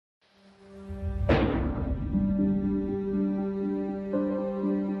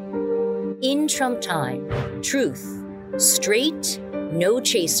In Trump Time, truth, straight, no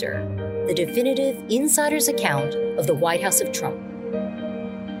chaser, the definitive insider's account of the White House of Trump.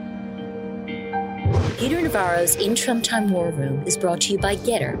 Peter Navarro's In Trump Time War Room is brought to you by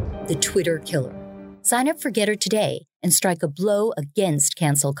Getter, the Twitter killer. Sign up for Getter today and strike a blow against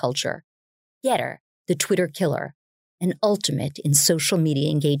cancel culture. Getter, the Twitter killer, an ultimate in social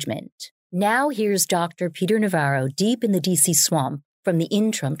media engagement. Now here's Dr. Peter Navarro deep in the D.C. swamp from the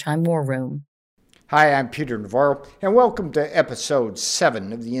In Trump Time War Room. Hi, I'm Peter Navarro, and welcome to episode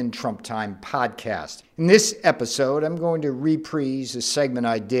 7 of the In Trump Time podcast. In this episode, I'm going to reprise a segment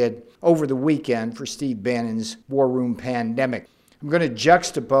I did over the weekend for Steve Bannon's War Room Pandemic. I'm going to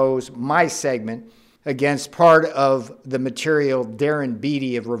juxtapose my segment against part of the material Darren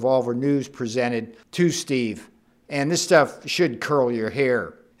Beatie of Revolver News presented to Steve. And this stuff should curl your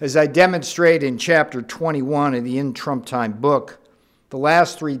hair. As I demonstrate in chapter 21 of the In Trump Time book, the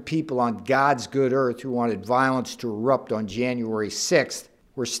last 3 people on God's good earth who wanted violence to erupt on January 6th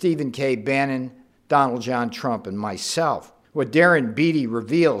were Stephen K. Bannon, Donald John Trump, and myself. What Darren Beatie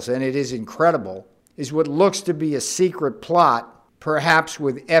reveals, and it is incredible, is what looks to be a secret plot, perhaps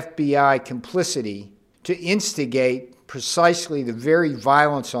with FBI complicity, to instigate precisely the very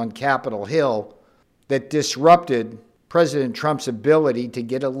violence on Capitol Hill that disrupted President Trump's ability to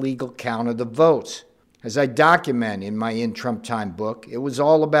get a legal count of the votes. As I document in my In Trump Time book, it was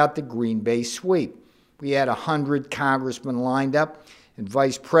all about the Green Bay sweep. We had 100 congressmen lined up, and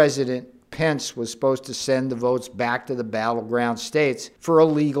Vice President Pence was supposed to send the votes back to the battleground states for a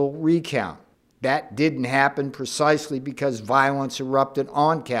legal recount. That didn't happen precisely because violence erupted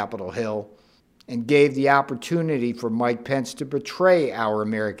on Capitol Hill and gave the opportunity for Mike Pence to betray our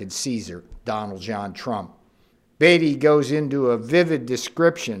American Caesar, Donald John Trump. Beatie goes into a vivid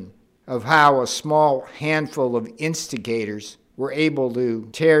description of how a small handful of instigators were able to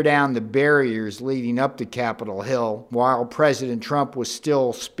tear down the barriers leading up to Capitol Hill while President Trump was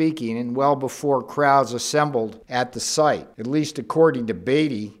still speaking and well before crowds assembled at the site. At least according to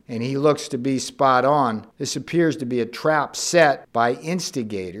Beatie, and he looks to be spot on, this appears to be a trap set by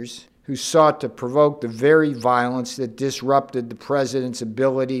instigators who sought to provoke the very violence that disrupted the president's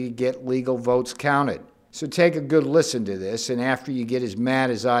ability to get legal votes counted. So take a good listen to this, and after you get as mad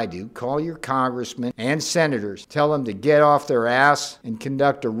as I do, call your congressmen and senators. Tell them to get off their ass and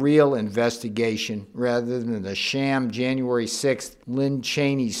conduct a real investigation rather than the sham January 6th Lynn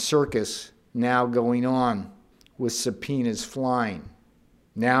Cheney circus now going on with subpoenas flying.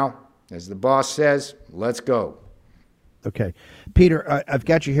 Now, as the boss says, let's go. Okay. Peter, I've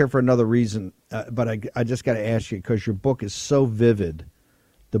got you here for another reason, but I just got to ask you, because your book is so vivid,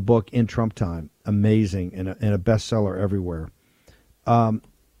 the book In Trump Time, amazing, and a bestseller everywhere.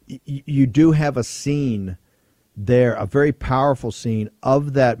 You do have a scene there, a very powerful scene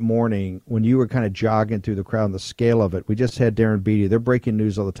of that morning when you were kind of jogging through the crowd, and the scale of it. We just had Darren Beatie. They're breaking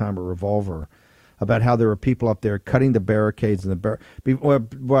news all the time at Revolver about how there were people up there cutting the barricades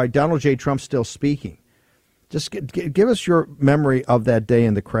while Donald J. Trump's still speaking. Just give us your memory of that day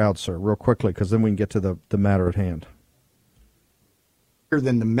in the crowd, sir, real quickly, because then we can get to the matter at hand.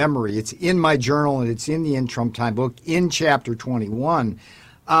 Than the memory. It's in my journal, and it's in the In Trump Time book in chapter 21.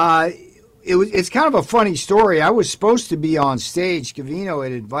 It's kind of a funny story. I was supposed to be on stage. Cavino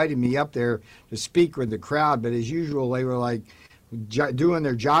had invited me up there to speak with the crowd, but as usual, they were like doing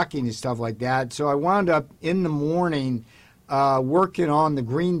their jockeying and stuff like that. So I wound up in the morning working on the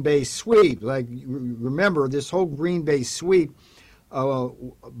Green Bay sweep. Like, remember, this whole Green Bay sweep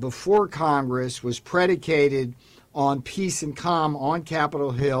before Congress was predicated on peace and calm on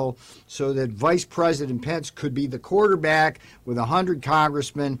Capitol Hill so that Vice President Pence could be the quarterback with 100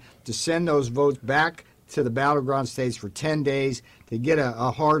 congressmen to send those votes back to the battleground states for 10 days to get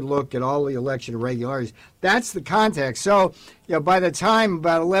a hard look at all the election irregularities. That's the context. So, by the time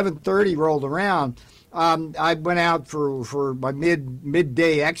about 11:30 rolled around, I went out for my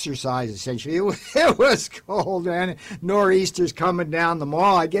midday exercise, essentially. It was cold, and nor'easters coming down the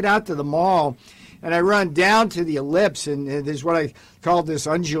mall. I get out to the mall, and I run down to the ellipse, and there's what I call this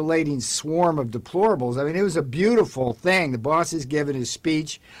undulating swarm of deplorables. I mean, it was a beautiful thing. The boss is giving his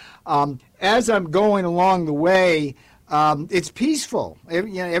speech. As I'm going along the way, it's peaceful.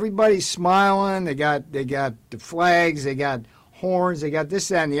 Everybody's smiling. They got the flags. They got horns. They got this,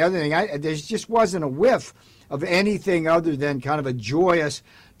 that, and the other thing. There just wasn't a whiff of anything other than kind of a joyous,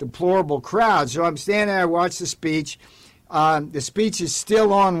 deplorable crowd. So I'm standing there. I watch the speech. The speech is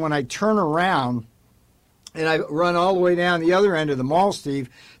still on when I turn around. And I run all the way down the other end of the mall, Steve,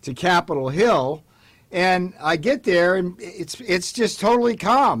 to Capitol Hill. And I get there, and it's just totally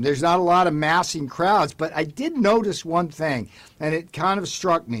calm. There's not a lot of massing crowds. But I did notice one thing, and it kind of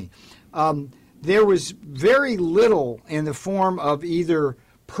struck me. there was very little in the form of either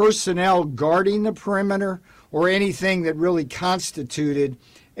personnel guarding the perimeter or anything that really constituted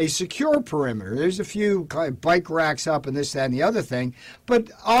a secure perimeter. There's a few bike racks up and this, that, and the other thing, but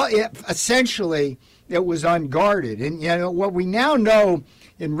essentially it was unguarded. And what we now know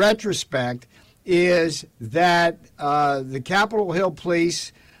in retrospect is that the Capitol Hill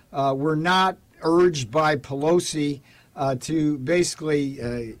police were not urged by Pelosi to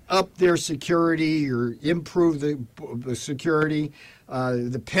basically up their security or improve the security.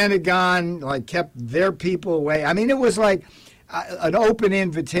 The Pentagon kept their people away. I mean, it was like an open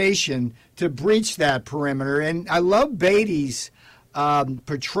invitation to breach that perimeter. And I love Beatie's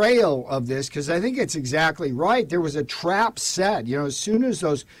portrayal of this because I think it's exactly right. There was a trap set. As soon as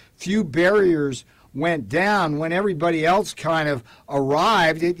those few barriers went down, when everybody else kind of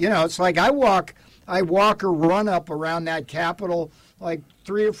arrived, it's like I walk or run up around that Capitol like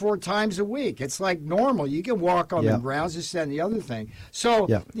 3 or 4 times a week. It's like normal. You can walk on the grounds, this, that, and the other thing. So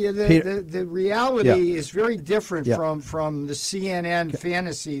the reality is very different from the CNN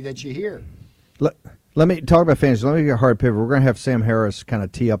fantasy that you hear. Let me talk about fantasy. Let me get a hard pivot. We're going to have Sam Harris kind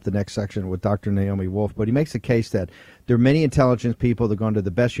of tee up the next section with Dr. Naomi Wolf, but he makes the case that there are many intelligence people that have gone to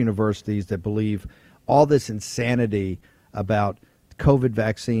the best universities that believe all this insanity about COVID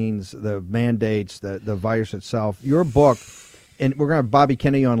vaccines, the mandates, the virus itself. Your book, and we're going to have Bobby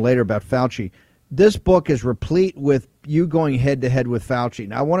Kennedy on later about Fauci. This book is replete with you going head-to-head with Fauci.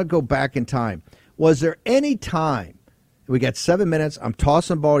 Now, I want to go back in time. Was there any time, we got 7 minutes, I'm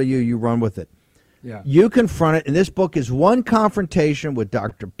tossing the ball to you, you run with it. Yeah. You confront it, and this book is one confrontation with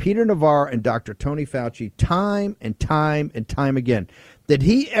Dr. Peter Navarro and Dr. Tony Fauci time and time and time again. Did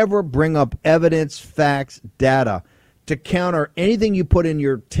he ever bring up evidence, facts, data to counter anything you put in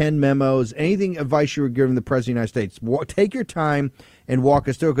your 10 memos, anything advice you were giving the President of the United States? Take your time and walk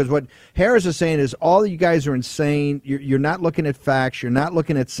us through it, because what Harris is saying is all you guys are insane. You're not looking at facts. You're not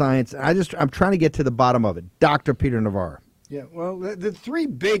looking at science. I'm trying to get to the bottom of it. Dr. Peter Navarro. Yeah, well, the 3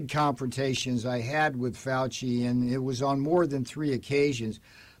 big confrontations I had with Fauci, and it was on more than 3 occasions.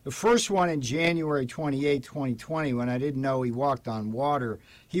 The first one in January 28, 2020, when I didn't know he walked on water,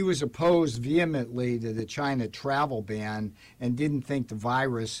 he was opposed vehemently to the China travel ban and didn't think the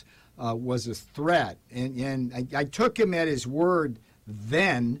virus was a threat. And I took him at his word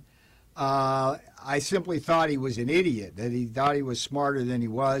then. I simply thought he was an idiot, that he thought he was smarter than he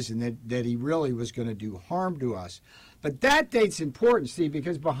was, and that he really was going to do harm to us. But that date's important, Steve,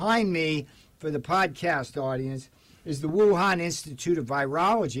 because behind me, for the podcast audience, is the Wuhan Institute of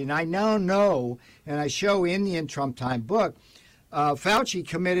Virology. And I now know, and I show in the In Trump Time book, Fauci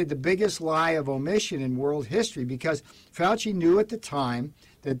committed the biggest lie of omission in world history, because Fauci knew at the time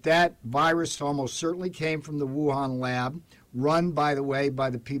that virus almost certainly came from the Wuhan lab, run, by the way, by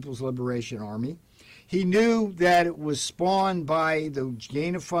the People's Liberation Army. He knew that it was spawned by the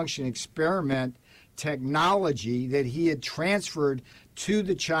gain-of-function experiment technology that he had transferred to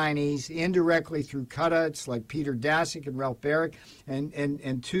the Chinese indirectly through cutouts like Peter Daszak and Ralph Baric,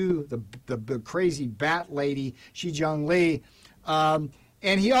 and to the crazy bat lady Xi Jinping.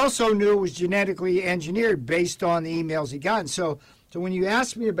 And he also knew it was genetically engineered based on the emails he got. And so when you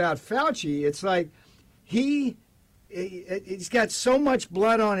ask me about Fauci, it's like he's got so much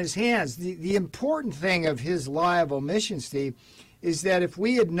blood on his hands. The important thing of his lie of omission, Steve, is that if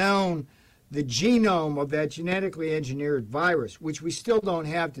we had known the genome of that genetically engineered virus, which we still don't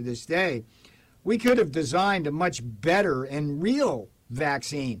have to this day, we could have designed a much better and real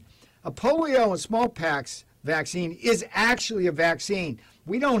vaccine. A polio and smallpox vaccine is actually a vaccine.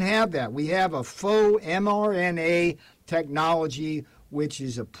 We don't have that. We have a faux mRNA technology, which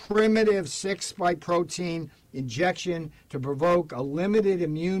is a primitive 6-spike protein injection to provoke a limited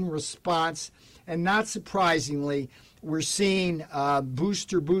immune response. And not surprisingly, we're seeing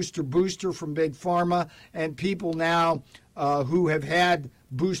booster from Big Pharma, and people now who have had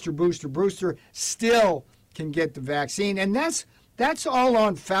booster still can get the vaccine. And that's all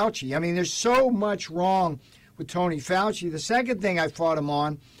on Fauci. I mean, there's so much wrong with Tony Fauci. The second thing I fought him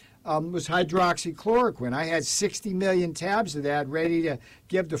on was hydroxychloroquine. I had 60 million tabs of that ready to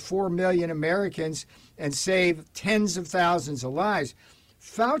give to 4 million Americans and save tens of thousands of lives.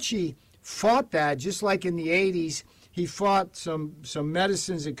 Fauci fought that, just like in the 80s. He fought some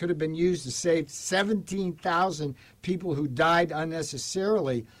medicines that could have been used to save 17,000 people who died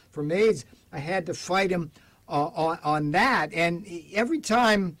unnecessarily from AIDS. I had to fight him on that. And every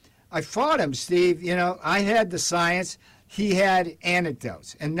time I fought him, Steve, I had the science. He had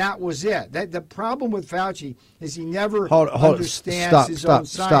anecdotes, and that was it. The problem with Fauci is he never understands his own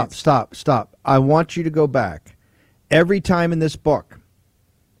science. Stop. I want you to go back. Every time in this book,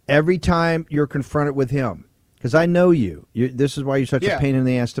 every time you're confronted with him, because I know you. This is why you're such a pain in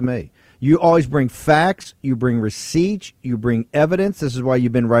the ass to me. You always bring facts, you bring receipts, you bring evidence. This is why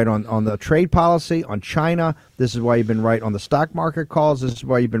you've been right on the trade policy, on China. This is why you've been right on the stock market calls. This is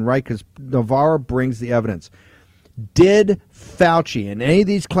why you've been right, because Navarro brings the evidence. Did Fauci, in any of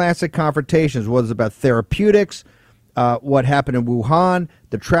these classic confrontations, whether it's about therapeutics, what happened in Wuhan,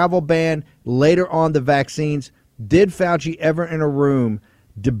 the travel ban, later on the vaccines, did Fauci ever in a room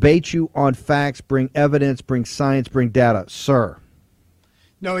debate you on facts, bring evidence, bring science, bring data? Sir.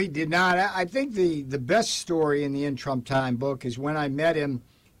 No, he did not. I think the best story in the In Trump Time book is when I met him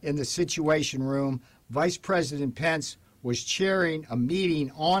in the Situation Room. Vice President Pence was chairing a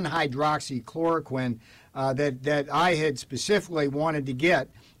meeting on hydroxychloroquine that I had specifically wanted to get.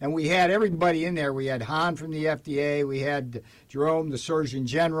 And we had everybody in there. We had Hahn from the FDA. We had Jerome, the Surgeon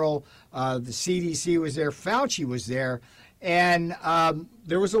General. The CDC was there. Fauci was there. And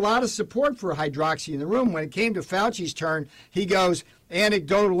there was a lot of support for hydroxy in the room. When it came to Fauci's turn, he goes,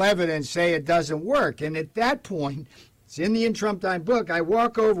 anecdotal evidence say it doesn't work. And at that point, it's in the In Trump Time book, I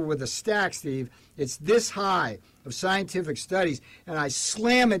walk over with a stack, Steve. It's this high of scientific studies, and I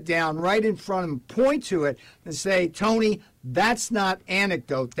slam it down right in front of him, point to it, and say, Tony, that's not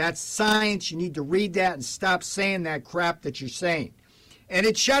anecdote. That's science. You need to read that and stop saying that crap that you're saying. And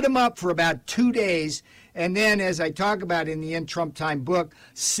it shut him up for about 2 days. And then, as I talk about in the In Trump Time book,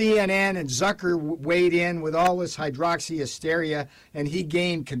 CNN and Zucker weighed in with all this hydroxy hysteria, and he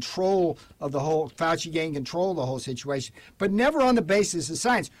gained control of the whole, Fauci gained control of the whole situation, but never on the basis of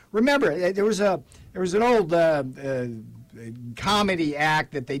science. Remember, there was an old comedy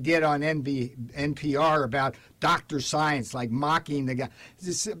act that they did on NPR about Dr. Science, like mocking the guy.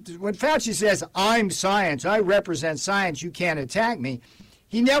 When Fauci says, I'm science, I represent science, you can't attack me,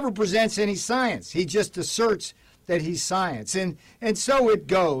 he never presents any science. He just asserts that he's science, and so it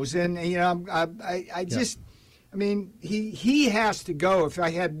goes. And you know, I mean, he has to go. If I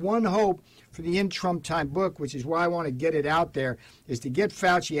had one hope for the In Trump Time book, which is why I want to get it out there, is to get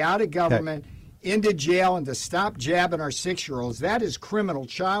Fauci out of government, into jail, and to stop jabbing our 6-year-olds. That is criminal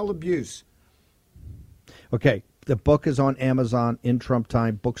child abuse. Okay. The book is on Amazon, In Trump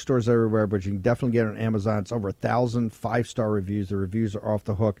Time, bookstores everywhere, but you can definitely get it on Amazon. It's over 1,000 5-star reviews. The reviews are off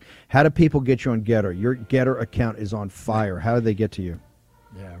the hook. How do people get you on Getter? Your Getter account is on fire. How do they get to you?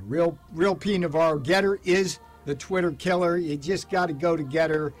 Yeah, real P. Navarro. Getter is the Twitter killer. You just got to go to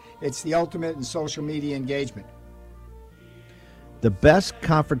Getter. It's the ultimate in social media engagement. The best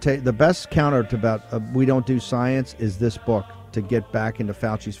counter to about we don't do science is this book, to get back into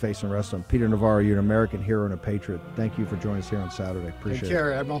Fauci's face and arrest him. Peter Navarro, you're an American hero and a patriot. Thank you for joining us here on Saturday. Appreciate it. Take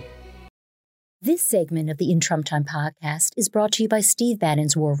care, Admiral. This segment of the In Trump Time podcast is brought to you by Steve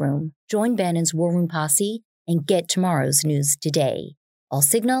Bannon's War Room. Join Bannon's War Room posse and get tomorrow's news today. All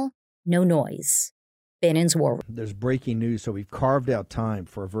signal, no noise. Bannon's War Room. There's breaking news, so we've carved out time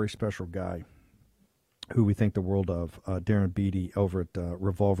for a very special guy who we think the world of, Darren Beatie over at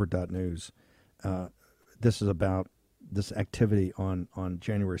revolver.news. This is about this activity on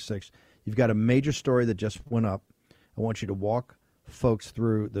January 6th. You've got a major story that just went up. I want you to walk folks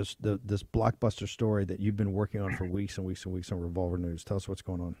through this blockbuster story that you've been working on for weeks and weeks and weeks on Revolver News. Tell us what's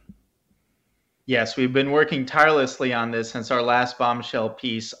going on. Yes, we've been working tirelessly on this since our last bombshell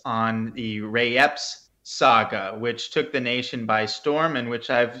piece on the Ray Epps saga, which took the nation by storm and which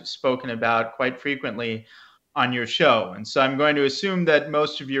I've spoken about quite frequently on your show. And so I'm going to assume that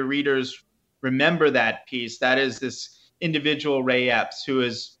most of your readers remember that piece. That is this individual, Ray Epps, who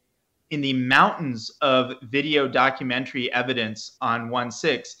is in the mountains of video documentary evidence on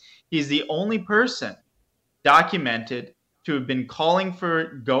 1/6. He's the only person documented to have been calling for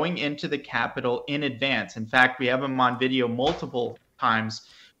going into the Capitol in advance. In fact, we have him on video multiple times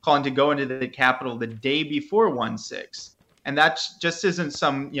calling to go into the Capitol the day before 1/6. And that just isn't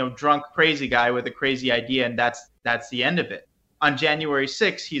some drunk crazy guy with a crazy idea, and that's the end of it. On January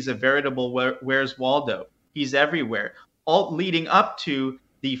 6th, he's a veritable Where's Waldo. He's everywhere, all leading up to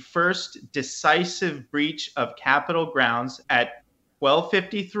the first decisive breach of Capitol grounds at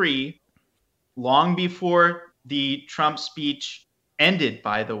 12:53, long before the Trump speech ended,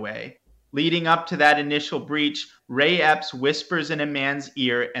 by the way. Leading up to that initial breach, Ray Epps whispers in a man's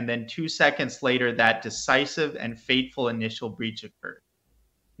ear, and then 2 seconds later, that decisive and fateful initial breach occurred.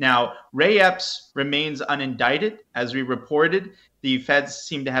 Now, Ray Epps remains unindicted. As we reported, the feds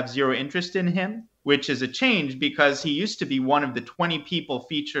seem to have zero interest in him, which is a change because he used to be one of the 20 people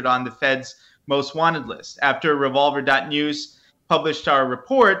featured on the feds' most wanted list. After Revolver.news published our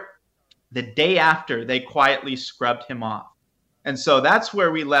report, the day after, they quietly scrubbed him off. And so that's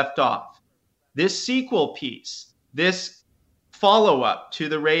where we left off. This sequel piece, this follow-up to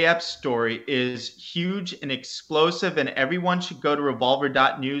the Ray Epps story is huge and explosive, and everyone should go to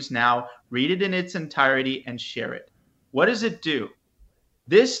revolver.news now, read it in its entirety, and share it. What does it do?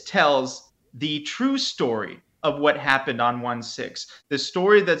 This tells the true story of what happened on 1/6, the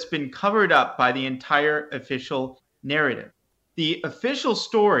story that's been covered up by the entire official narrative. The official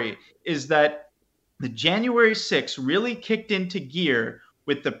story is that the January 6th really kicked into gear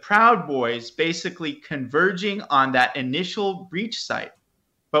with the Proud Boys basically converging on that initial breach site.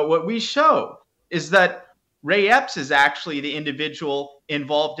 But what we show is that Ray Epps is actually the individual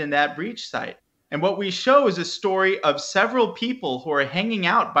involved in that breach site. And what we show is a story of several people who are hanging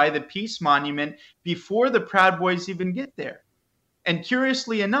out by the Peace Monument before the Proud Boys even get there. And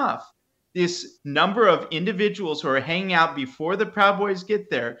curiously enough, this number of individuals who are hanging out before the Proud Boys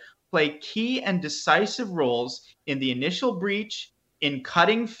get there play key and decisive roles in the initial breach, in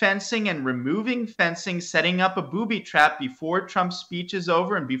cutting fencing and removing fencing, setting up a booby trap before Trump's speech is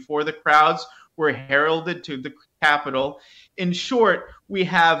over and before the crowds were heralded to the Capitol. In short, we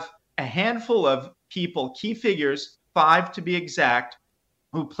have a handful of people, key figures, 5 to be exact,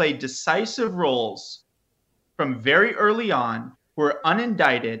 who played decisive roles from very early on, who are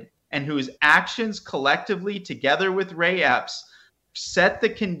unindicted, and whose actions collectively, together with Ray Epps, set the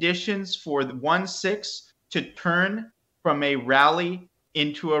conditions for the 1/6 to turn from a rally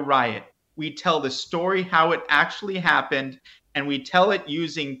into a riot. We tell the story how it actually happened, and we tell it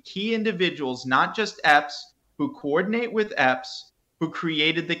using key individuals, not just Epps, who coordinate with Epps, who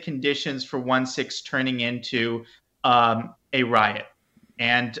created the conditions for 1/6 turning into a riot.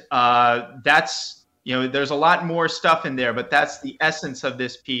 And that's, there's a lot more stuff in there, but that's the essence of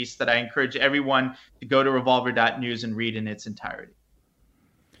this piece that I encourage everyone to go to revolver.news and read in its entirety.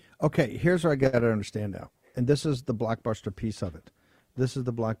 Okay, here's what I got to understand now. And this is the blockbuster piece of it. Is that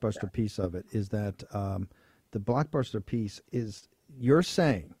the blockbuster piece is, you're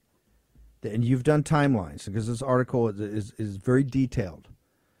saying, and you've done timelines because this article is very detailed,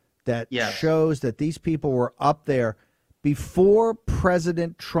 that shows that these people were up there before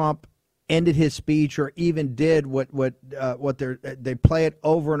President Trump ended his speech or even did what they play it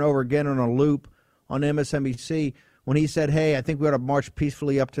over and over again on a loop on MSNBC when he said, hey, I think we ought to march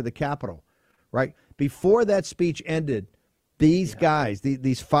peacefully up to the Capitol, right? Before that speech ended, these guys,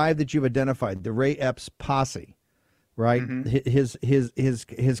 these 5 that you've identified, the Ray Epps posse, right?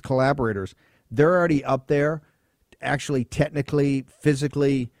 Mm-hmm. His collaborators, they're already up there, actually, technically,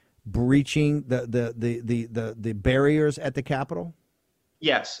 physically breaching the barriers at the Capitol.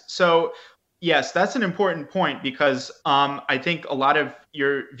 Yes. So, yes, that's an important point because I think a lot of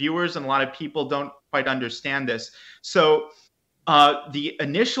your viewers and a lot of people don't quite understand this. So, the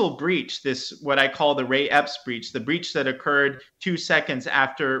initial breach, what I call the Ray Epps breach, the breach that occurred 2 seconds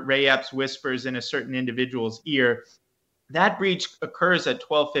after Ray Epps whispers in a certain individual's ear, that breach occurs at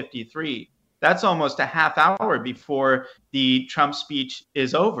 12:53. That's almost a half hour before the Trump speech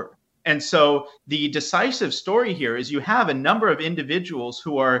is over. And so the decisive story here is you have a number of individuals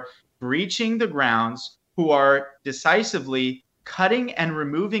who are breaching the grounds, who are decisively cutting and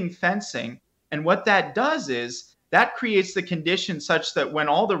removing fencing. And what that does is that creates the condition such that when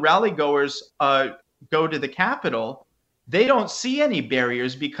all the rally goers go to the Capitol, they don't see any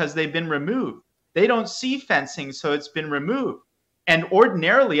barriers because they've been removed. They don't see fencing, so it's been removed. And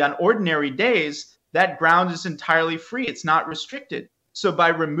ordinarily, on ordinary days, that ground is entirely free. It's not restricted. So by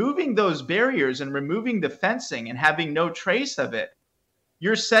removing those barriers and removing the fencing and having no trace of it,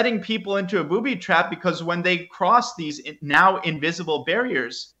 you're setting people into a booby trap because when they cross these now invisible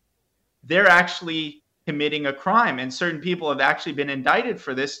barriers, they're actually committing a crime. And certain people have actually been indicted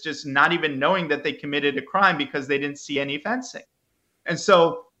for this, just not even knowing that they committed a crime because they didn't see any fencing. And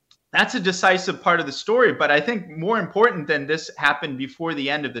so that's a decisive part of the story. But I think more important than this happened before the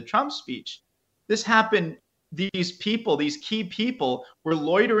end of the Trump speech, this happened. These people, these key people, were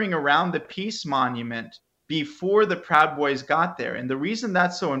loitering around the Peace Monument before the Proud Boys got there. And the reason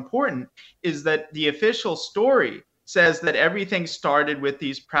that's so important is that the official story says that everything started with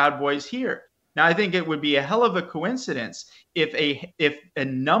these Proud Boys here. Now, I think it would be a hell of a coincidence if a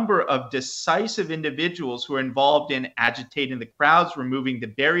number of decisive individuals who are involved in agitating the crowds, removing the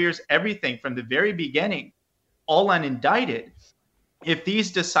barriers, everything from the very beginning, all unindicted, if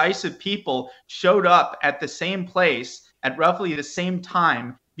these decisive people showed up at the same place at roughly the same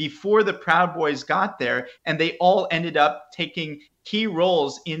time before the Proud Boys got there, and they all ended up taking key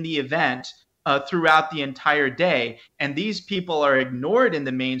roles in the event throughout the entire day, and these people are ignored in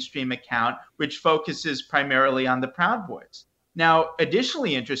the mainstream account, which focuses primarily on the Proud Boys. Now,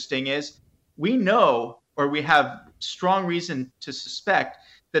 additionally interesting is we know, or we have strong reason to suspect,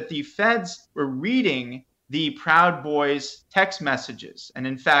 that the feds were reading the Proud Boys text messages. And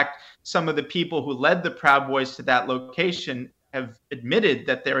in fact, some of the people who led the Proud Boys to that location have admitted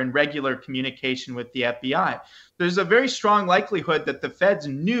that they're in regular communication with the FBI. There's a very strong likelihood that the feds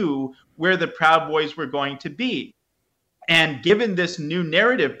knew where the Proud Boys were going to be. And given this new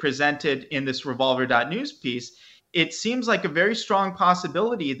narrative presented in this Revolver.news piece, it seems like a very strong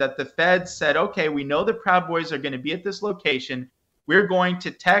possibility that the feds said, okay, we know the Proud Boys are going to be at this location. We're going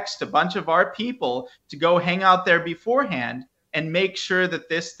to text a bunch of our people to go hang out there beforehand and make sure that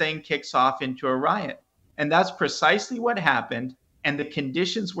this thing kicks off into a riot. And that's precisely what happened. And the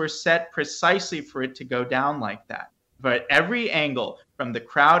conditions were set precisely for it to go down like that. But every angle, from the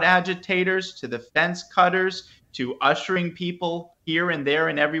crowd agitators to the fence cutters to ushering people here and there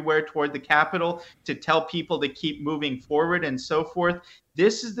and everywhere toward the Capitol to tell people to keep moving forward and so forth.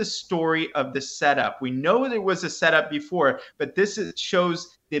 This is the story of the setup. We know there was a setup before, but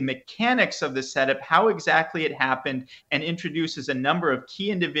shows the mechanics of the setup, how exactly it happened, and introduces a number of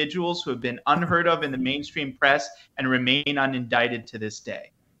key individuals who have been unheard of in the mainstream press and remain unindicted to this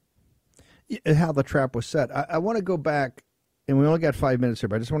day. How the trap was set. I want to go back, and we only got 5 minutes here,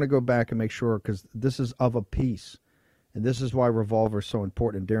 but I just want to go back and make sure, because this is of a piece, and this is why Revolver is so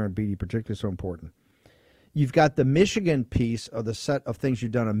important, and Darren Beatie particularly so important. You've got the Michigan piece of the set of things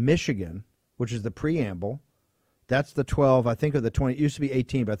you've done in Michigan, which is the preamble. That's the 12, I think, of the 20. It used to be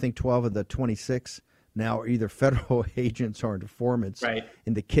 18, but I think 12 of the 26 now are either federal agents or informants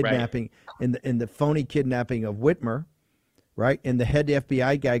in the kidnapping, in the phony kidnapping of Whitmer, right? And the head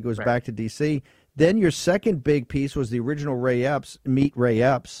FBI guy goes back to D.C. Then your second big piece was the original Ray Epps, Meet Ray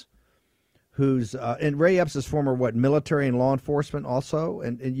Epps, who's and Ray Epps is former military and law enforcement also,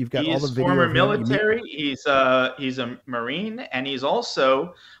 and you've got all the video. He's former military. He's a Marine, and he's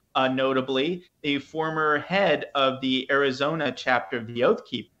also notably a former head of the Arizona chapter of the Oath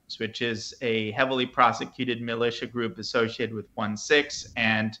Keepers, which is a heavily prosecuted militia group associated with 1-6.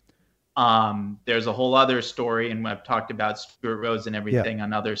 And there's a whole other story, and I've talked about Stuart Rhodes and everything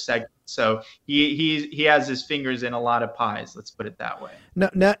on other segments. So he has his fingers in a lot of pies. Let's put it that way.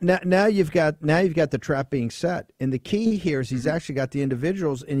 Now you've got the trap being set, and the key here is he's actually got the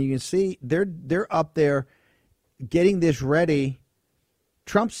individuals, and you can see they're up there getting this ready.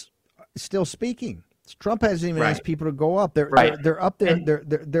 Trump's still speaking. Trump hasn't even asked people to go up. They're up there.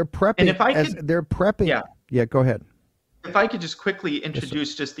 They're prepping. And if they're prepping, go ahead. If I could just quickly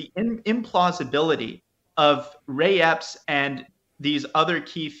introduce just the implausibility of Ray Epps and these other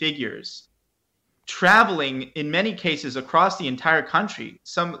key figures traveling in many cases across the entire country.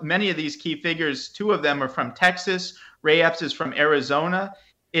 Many of these key figures, two of them are from Texas. Ray Epps is from Arizona.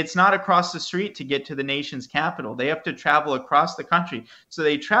 It's not across the street to get to the nation's capital. They have to travel across the country. So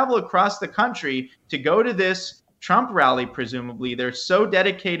they travel across the country to go to this Trump rally, presumably. They're so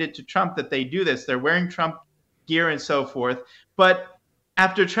dedicated to Trump that they do this. They're wearing Trump gear and so forth. But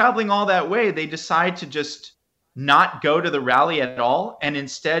after traveling all that way, they decide to just not go to the rally at all and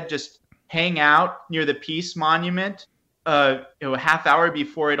instead just hang out near the Peace Monument a half hour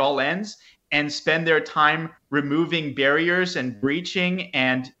before it all ends and spend their time removing barriers and breaching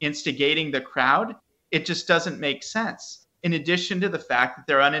and instigating the crowd. It just doesn't make sense, in addition to the fact that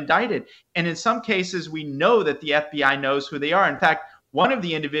they're unindicted. And in some cases, we know that the FBI knows who they are. In fact, one of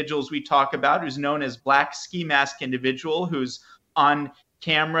the individuals we talk about, who's known as Black Ski Mask Individual, who's on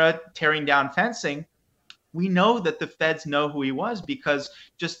camera tearing down fencing, we know that the feds know who he was because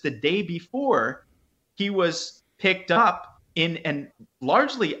just the day before, he was picked up in an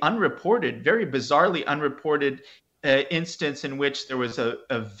largely unreported, very bizarrely unreported instance in which there was a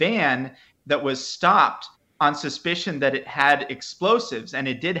van that was stopped on suspicion that it had explosives, and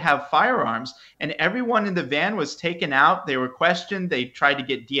it did have firearms. And everyone in the van was taken out. They were questioned. They tried to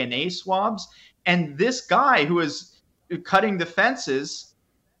get DNA swabs. And this guy who was cutting the fences,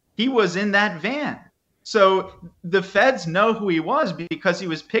 he was in that van. So the feds know who he was because he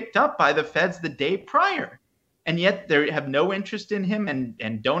was picked up by the feds the day prior. And yet they have no interest in him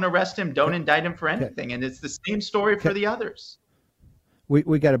and don't arrest him, don't indict him for anything. And it's the same story for the others.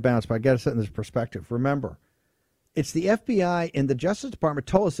 We got to bounce, but I got to set in this perspective. Remember, it's the FBI and the Justice Department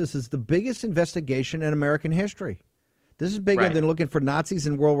told us this is the biggest investigation in American history. This is bigger than looking for Nazis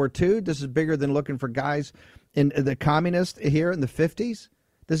in World War II. This is bigger than looking for guys in the communists here in the 50s.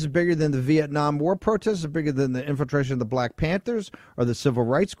 This is bigger than the Vietnam War protests. This is bigger than the infiltration of the Black Panthers or the civil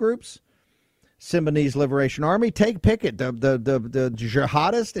rights groups. Symbionese Liberation Army, pick it. The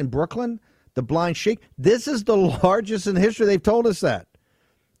jihadist in Brooklyn, the blind sheik. This is the largest in history. They've told us that.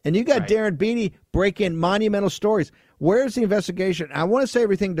 And you got Darren Beatie breaking monumental stories. Where's the investigation? I want to say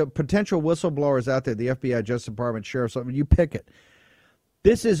everything to potential whistleblowers out there, the FBI, Justice Department, sheriffs, you pick it.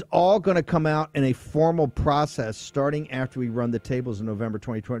 This is all going to come out in a formal process starting after we run the tables in November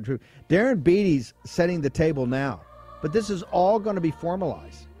 2022. Darren Beatie's setting the table now, but this is all going to be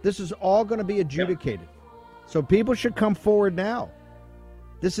formalized. This is all going to be adjudicated. So people should come forward now.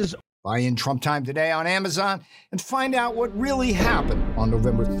 This is... Buy in Trump Time today on Amazon and find out what really happened on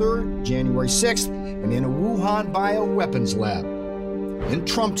November 3rd, January 6th, and in a Wuhan bioweapons lab. In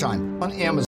Trump Time on Amazon.